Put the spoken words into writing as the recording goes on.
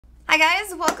Hi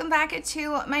guys, welcome back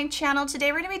to my channel.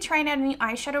 Today we're going to be trying out a new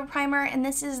eyeshadow primer, and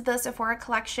this is the Sephora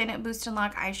Collection Boost and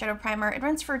Lock eyeshadow primer. It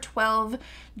runs for $12.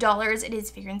 It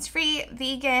is fragrance free,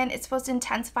 vegan. It's supposed to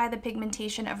intensify the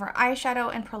pigmentation of our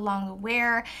eyeshadow and prolong the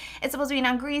wear. It's supposed to be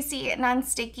non-greasy,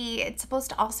 non-sticky. It's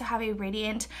supposed to also have a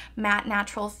radiant matte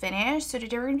natural finish. So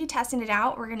today we're going to be testing it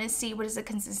out. We're going to see what is the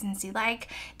consistency like.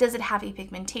 Does it have a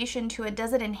pigmentation to it?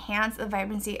 Does it enhance the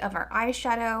vibrancy of our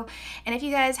eyeshadow? And if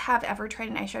you guys have ever tried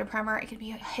an eyeshadow primer, it can be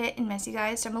a hit and miss, you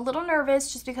guys. So I'm a little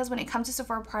nervous just because when it comes to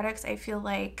Sephora products, I feel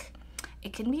like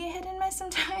it can be a hit and miss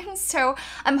sometimes. So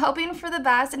I'm hoping for the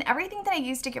best, and everything that I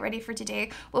used to get ready for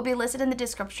today will be listed in the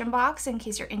description box in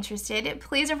case you're interested.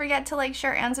 Please don't forget to like,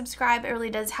 share, and subscribe. It really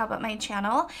does help out my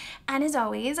channel. And as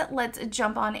always, let's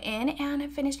jump on in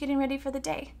and finish getting ready for the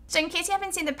day. So in case you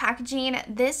haven't seen the packaging,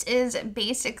 this is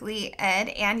basically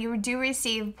it, and you do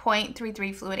receive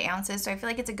 0.33 fluid ounces. So I feel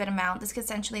like it's a good amount. This could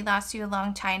essentially last you a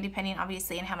long time, depending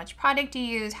obviously on how much product you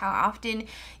use, how often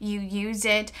you use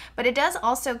it. But it does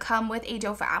also come with a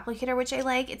doe foot applicator, which I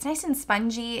like. It's nice and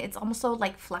spongy. It's also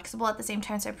like flexible at the same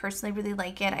time, so I personally really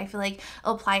like it. I feel like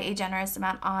it'll apply a generous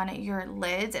amount on your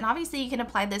lids, and obviously you can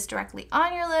apply this directly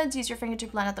on your lids, use your finger to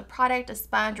blend out the product, a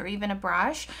sponge, or even a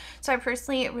brush. So I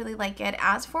personally really like it.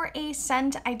 As for a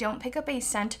scent, I don't pick up a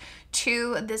scent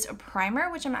to this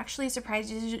primer, which I'm actually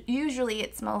surprised. Usually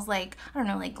it smells like, I don't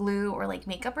know, like glue or like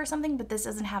makeup or something, but this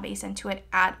doesn't have a scent to it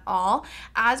at all.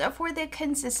 As for the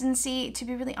consistency, to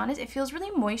be really honest, it feels really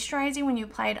moisturizing when you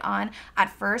apply it on at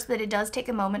first, but it does take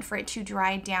a moment for it to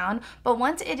dry down. But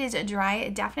once it is dry,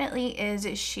 it definitely is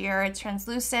sheer. It's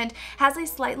translucent, has a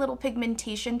slight little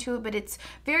pigmentation to it, but it's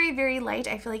very, very light.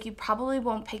 I feel like you probably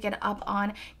won't pick it up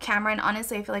on camera, and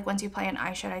honestly, I feel like once you apply an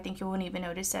eyeshadow, I think you won't even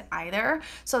notice it either.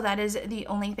 So that is the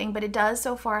only thing, but it does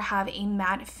so far have a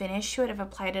matte finish to it. I've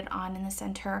applied it on in the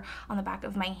center on the back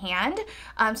of my hand.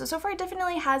 So far it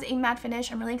definitely has a matte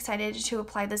finish. I'm really excited to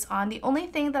apply this on. The only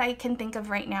thing that I can think of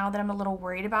right now that I'm a little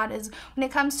worried about is when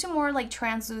it comes to more like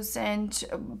translucent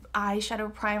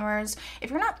eyeshadow primers,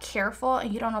 if you're not careful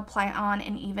and you don't apply on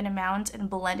an even amount and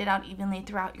blend it out evenly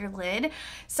throughout your lid,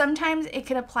 sometimes it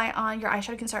can apply on, your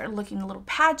eyeshadow can start looking a little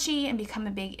patchy and become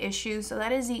a big issue. So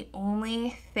that is the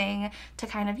only thing to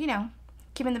kind of, you know,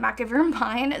 keep in the back of your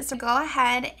mind. So go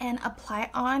ahead and apply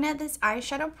on this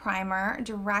eyeshadow primer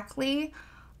directly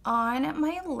on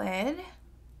my lid.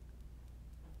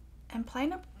 I'm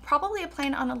probably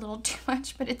applying on a little too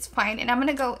much, but it's fine. And I'm going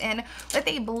to go in with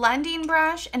a blending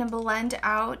brush and blend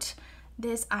out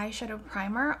this eyeshadow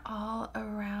primer all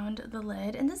around the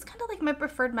lid. And this is kind of like my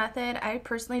preferred method. I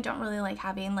personally don't really like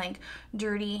having like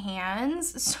dirty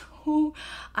hands, so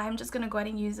I'm just going to go ahead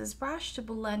and use this brush to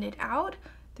blend it out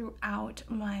throughout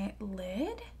my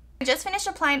lid. I just finished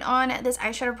applying on this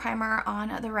eyeshadow primer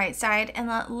on the right side, and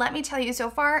let me tell you, so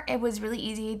far it was really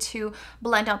easy to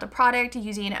blend out the product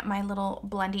using my little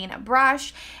blending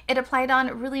brush. It applied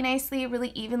on really nicely, really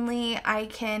evenly. I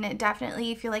can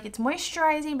definitely feel like it's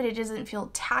moisturizing, but it doesn't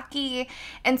feel tacky,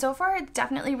 and so far it's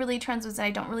definitely really translucent. I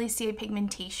don't really see a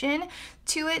pigmentation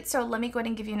to it, so let me go ahead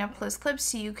and give you an up close clip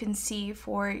so you can see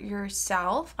for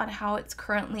yourself on how it's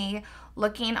currently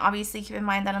looking. Obviously keep in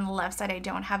mind that on the left side I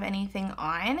don't have anything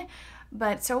on,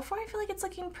 but so far I feel like it's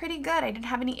looking pretty good. I didn't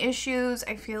have any issues.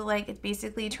 I feel like it's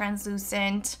basically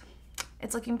translucent.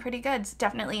 It's looking pretty good. It's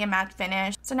definitely a matte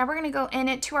finish. So now we're going to go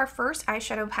into our first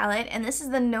eyeshadow palette, and this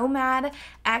is the Nomad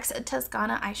X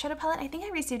Toscana eyeshadow palette. I think I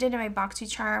received it in my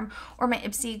BoxyCharm or my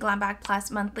Ipsy Glam Bag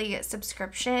Plus monthly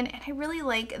subscription, and I really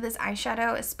like this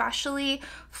eyeshadow, especially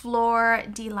Flor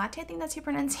de Latte. I think that's how you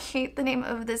pronounce the name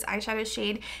of this eyeshadow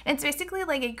shade. And it's basically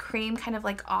like a cream, kind of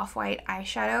like off-white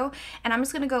eyeshadow, and I'm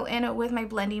just going to go in with my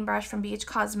blending brush from BH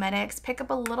Cosmetics, pick up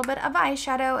a little bit of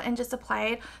eyeshadow, and just apply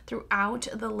it throughout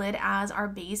the lid as our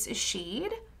base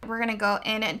shade. We're gonna go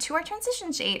into our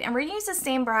transition shade, and we're gonna use the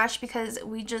same brush because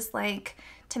we just like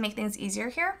to make things easier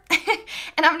here.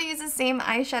 And I'm gonna use the same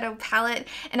eyeshadow palette,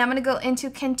 and I'm gonna go into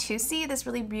Cantusi, this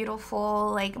really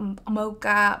beautiful like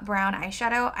mocha brown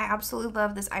eyeshadow. I absolutely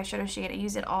love this eyeshadow shade. I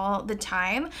use it all the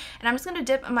time, and I'm just gonna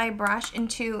dip my brush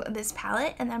into this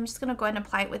palette, and then I'm just gonna go ahead and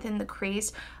apply it within the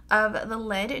crease of the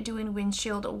lid, doing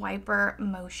windshield wiper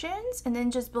motions, and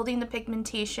then just building the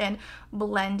pigmentation,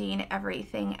 blending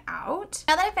everything out.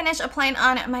 Now that I finished applying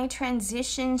on my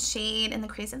transition shade in the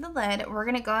crease of the lid, we're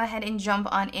gonna go ahead and jump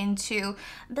on into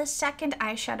the second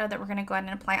eyeshadow that we're gonna go ahead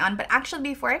and apply on. But actually,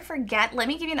 before I forget, let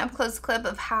me give you an up close clip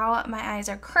of how my eyes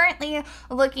are currently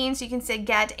looking, so you can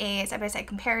get a side-by-side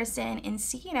comparison and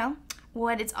see, you know,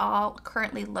 what it's all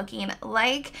currently looking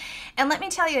like. And let me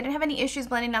tell you, I didn't have any issues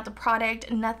blending out the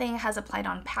product. Nothing has applied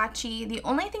on patchy. The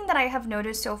only thing that I have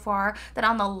noticed so far that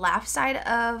on the left side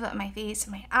of my face,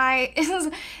 my eye, is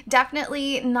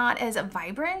definitely not as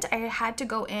vibrant. I had to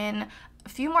go in a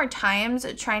few more times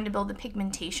trying to build the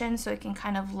pigmentation so it can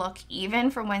kind of look even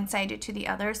from one side to the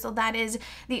other. So that is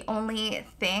the only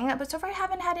thing, but so far I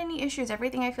haven't had any issues.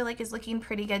 Everything I feel like is looking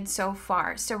pretty good so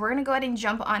far. So we're gonna go ahead and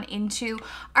jump on into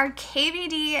our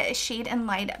KVD Shade and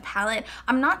Light palette.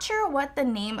 I'm not sure what the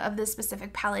name of this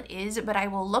specific palette is, but I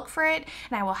will look for it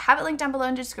and I will have it linked down below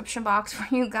in the description box for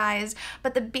you guys.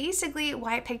 But basically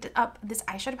why I picked up this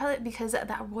eyeshadow palette, because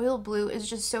that royal blue is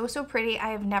just so pretty. I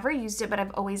have never used it, but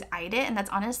I've always eyed it, and that's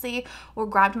honestly what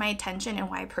grabbed my attention and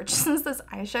why I purchased this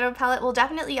eyeshadow palette. We'll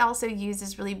definitely also use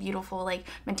this really beautiful like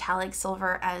metallic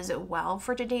silver as well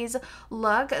for today's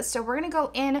look. So we're gonna go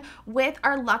in with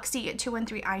our Luxie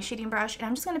 213 eye shading brush, and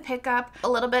I'm just gonna pick up a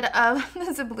little bit of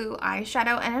this blue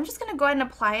eyeshadow, and I'm just gonna go ahead and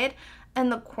apply it in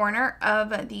the corner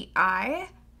of the eye,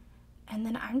 and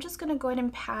then I'm just gonna go ahead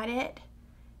and pat it,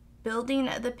 building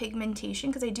the pigmentation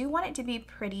because I do want it to be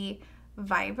pretty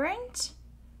vibrant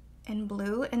and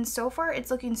blue. And so far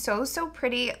it's looking so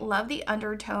pretty. Love the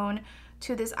undertone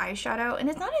to this eyeshadow, and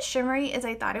it's not as shimmery as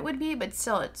I thought it would be, but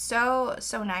still it's so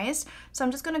nice. So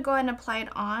I'm just gonna go ahead and apply it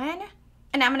on,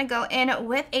 and I'm gonna go in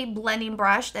with a blending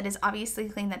brush that is obviously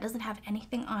clean, that doesn't have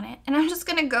anything on it, and I'm just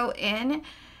gonna go in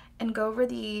and go over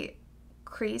the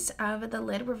crease of the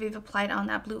lid where we've applied on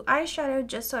that blue eyeshadow,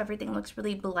 just so everything looks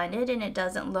really blended and it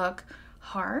doesn't look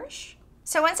harsh.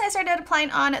 So once I started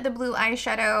applying on the blue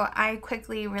eyeshadow, I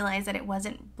quickly realized that it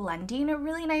wasn't blending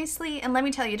really nicely. And let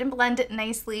me tell you, it didn't blend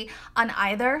nicely on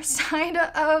either side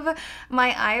of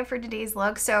my eye for today's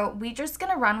look. So we're just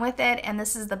gonna run with it, and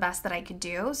this is the best that I could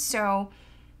do. So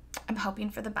I'm hoping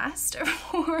for the best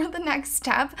for the next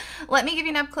step. Let me give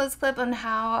you an up-close clip on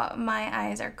how my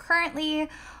eyes are currently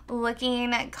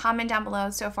looking. Comment down below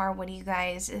so far, what do you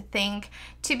guys think?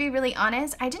 To be really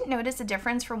honest, I didn't notice a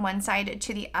difference from one side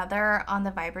to the other on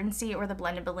the vibrancy or the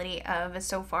blendability of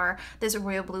so far this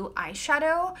royal blue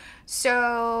eyeshadow.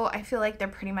 So I feel like they're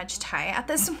pretty much tight at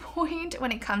this point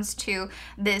when it comes to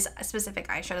this specific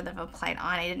eyeshadow that I've applied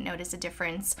on. I didn't notice a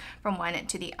difference from one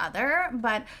to the other,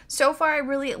 but so far I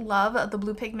really love the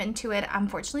blue pigment to it.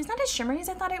 Unfortunately, it's not as shimmery as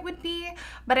I thought it would be,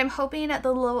 but I'm hoping that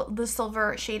the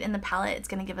silver shade in the palette, it's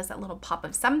gonna give us that little pop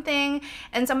of something.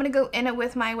 And so I'm gonna go in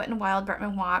with my Wet n Wild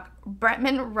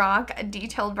Bretman Rock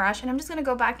detailed brush, and I'm just gonna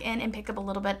go back in and pick up a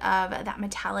little bit of that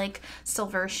metallic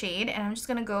silver shade, and I'm just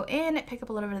gonna go in, pick up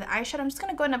a little bit of the eyeshadow. I'm just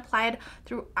gonna go and apply it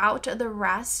throughout the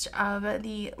rest of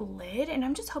the lid, and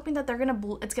I'm just hoping that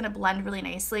it's gonna blend really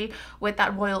nicely with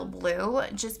that royal blue,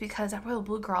 just because that royal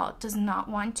blue girl does not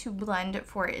want to blend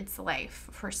for its life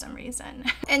for some reason.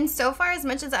 And so far, as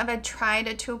much as I've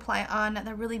tried to apply on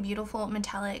the really beautiful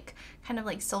metallic kind of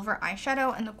like silver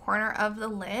eyeshadow in the corner of the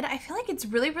lid, I feel like it's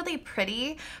really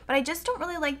pretty, but I just don't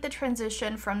really like the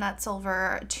transition from that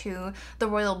silver to the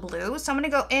royal blue. So I'm gonna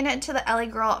go into the LA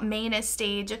Girl Main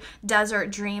Stage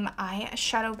Desert Dream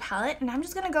eyeshadow palette, and I'm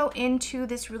just gonna go into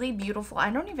this really beautiful, I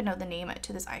don't even know the name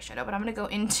to this eyeshadow, but I'm gonna go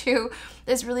into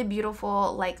this really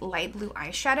beautiful like light blue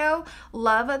eyeshadow.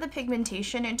 Love the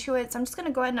pigmentation into it, so I'm just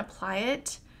gonna go ahead and apply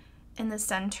it in the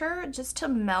center just to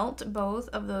melt both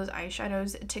of those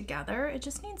eyeshadows together. It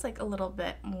just needs like a little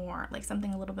bit more, like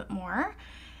something a little bit more.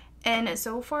 And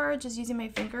so far, just using my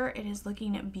finger, it is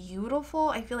looking beautiful.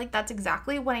 I feel like that's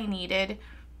exactly what I needed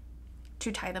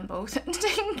to tie them both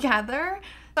together.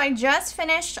 So I just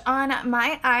finished on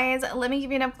my eyes. Let me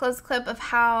give you an up close clip of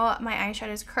how my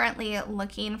eyeshadow is currently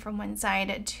looking from one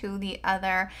side to the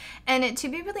other. And to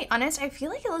be really honest, I feel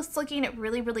like it looks looking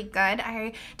really good.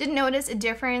 I didn't notice a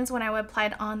difference when I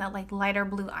applied on that like lighter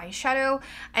blue eyeshadow.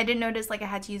 I didn't notice like I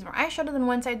had to use more eyeshadow than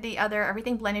one side to the other.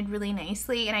 Everything blended really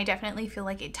nicely, and I definitely feel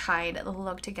like it tied the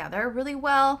look together really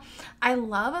well. I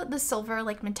love the silver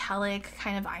like metallic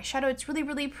kind of eyeshadow. It's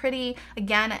really pretty.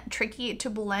 Again, tricky to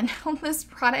blend on this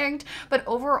product, but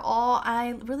overall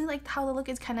I really like how the look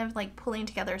is kind of like pulling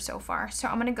together so far. So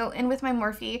I'm gonna go in with my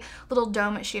Morphe little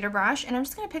dome shader brush, and I'm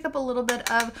just gonna pick up a little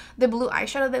bit of the blue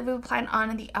eyeshadow that we applied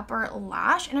on the upper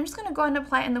lash, and I'm just gonna go and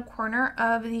apply it in the corner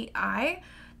of the eye,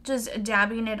 just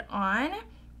dabbing it on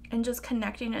and just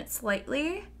connecting it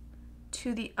slightly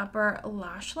to the upper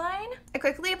lash line. I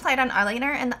quickly applied on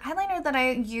eyeliner, and the eyeliner that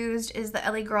I used is the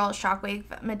LA Girl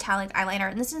Shockwave Metallic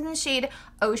Eyeliner, and this is in the shade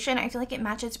Ocean. I feel like it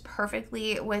matches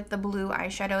perfectly with the blue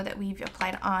eyeshadow that we've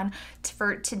applied on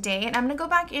for today. And I'm going to go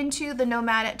back into the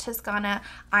Nomad Toscana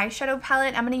eyeshadow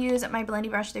palette. I'm going to use my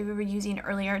blending brush that we were using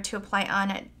earlier to apply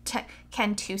on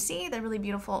Cantusi, the really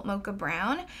beautiful mocha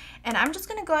brown. And I'm just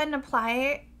going to go ahead and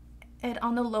apply it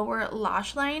on the lower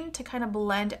lash line to kind of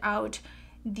blend out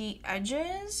the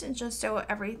edges, just so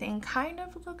everything kind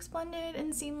of looks blended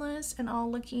and seamless and all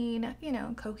looking, you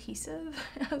know, cohesive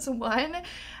as one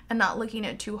and not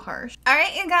looking too harsh. All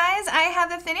right, you guys, I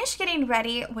have finished getting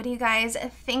ready. What do you guys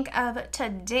think of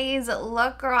today's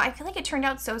look, girl? I feel like it turned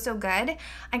out so good.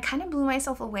 I kind of blew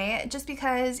myself away just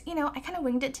because, you know, I kind of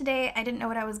winged it today. I didn't know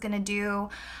what I was gonna do.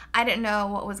 I didn't know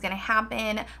what was gonna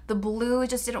happen. The blue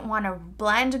just didn't want to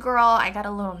blend, girl. I got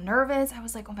a little nervous. I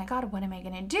was like, oh my God, what am I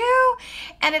gonna do?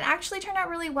 And it actually turned out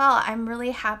really well. I'm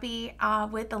really happy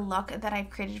with the look that I've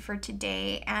created for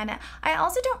today. And I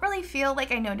also don't really feel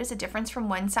like I noticed a difference from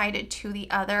one side to the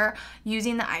other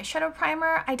using the eyeshadow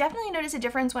primer. I definitely noticed a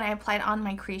difference when I applied on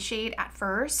my crease shade at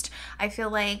first. I feel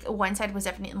like one side was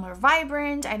definitely more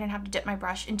vibrant. I didn't have to dip my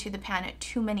brush into the pan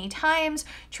too many times,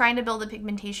 trying to build the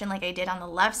pigmentation like I did on the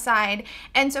left side.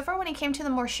 And so far, when it came to the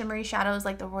more shimmery shadows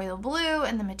like the royal blue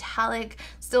and the metallic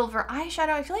silver eyeshadow,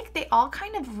 I feel like they all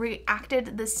kind of reacted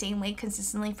the same way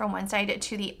consistently from one side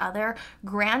to the other.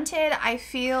 Granted, I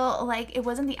feel like it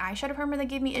wasn't the eyeshadow primer that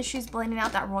gave me issues blending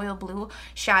out that royal blue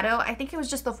shadow. I think it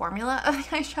was just the formula of the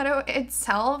eyeshadow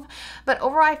itself. But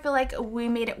overall, I feel like we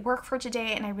made it work for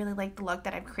today, and I really like the look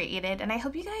that I've created, and I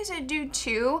hope you guys do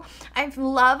too. I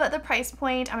love the price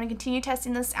point. I'm going to continue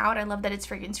testing this out. I love that it's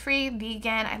fragrance free,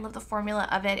 vegan. I love the formula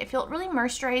of it. It felt really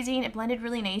moisturizing. It blended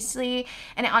really nicely,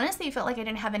 and it honestly felt like I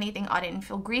didn't have anything odd. I didn't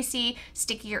feel greasy,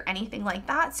 sticky, or anything like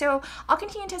that. So I'll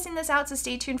continue testing this out, so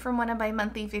stay tuned for one of my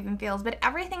monthly fave and fails. But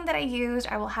everything that I used,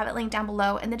 I will have it linked down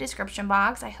below in the description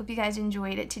box. I hope you guys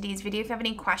enjoyed today's video. If you have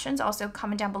any questions, also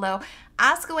comment down below.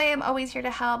 Ask away. I'm always here to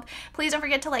help. Please don't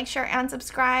forget to like, share, and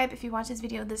subscribe. If you watched this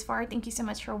video this far, thank you so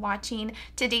much for watching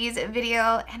today's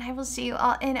video, and I will see you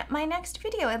all in my next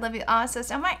video. I love you all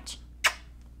so much.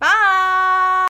 Bye!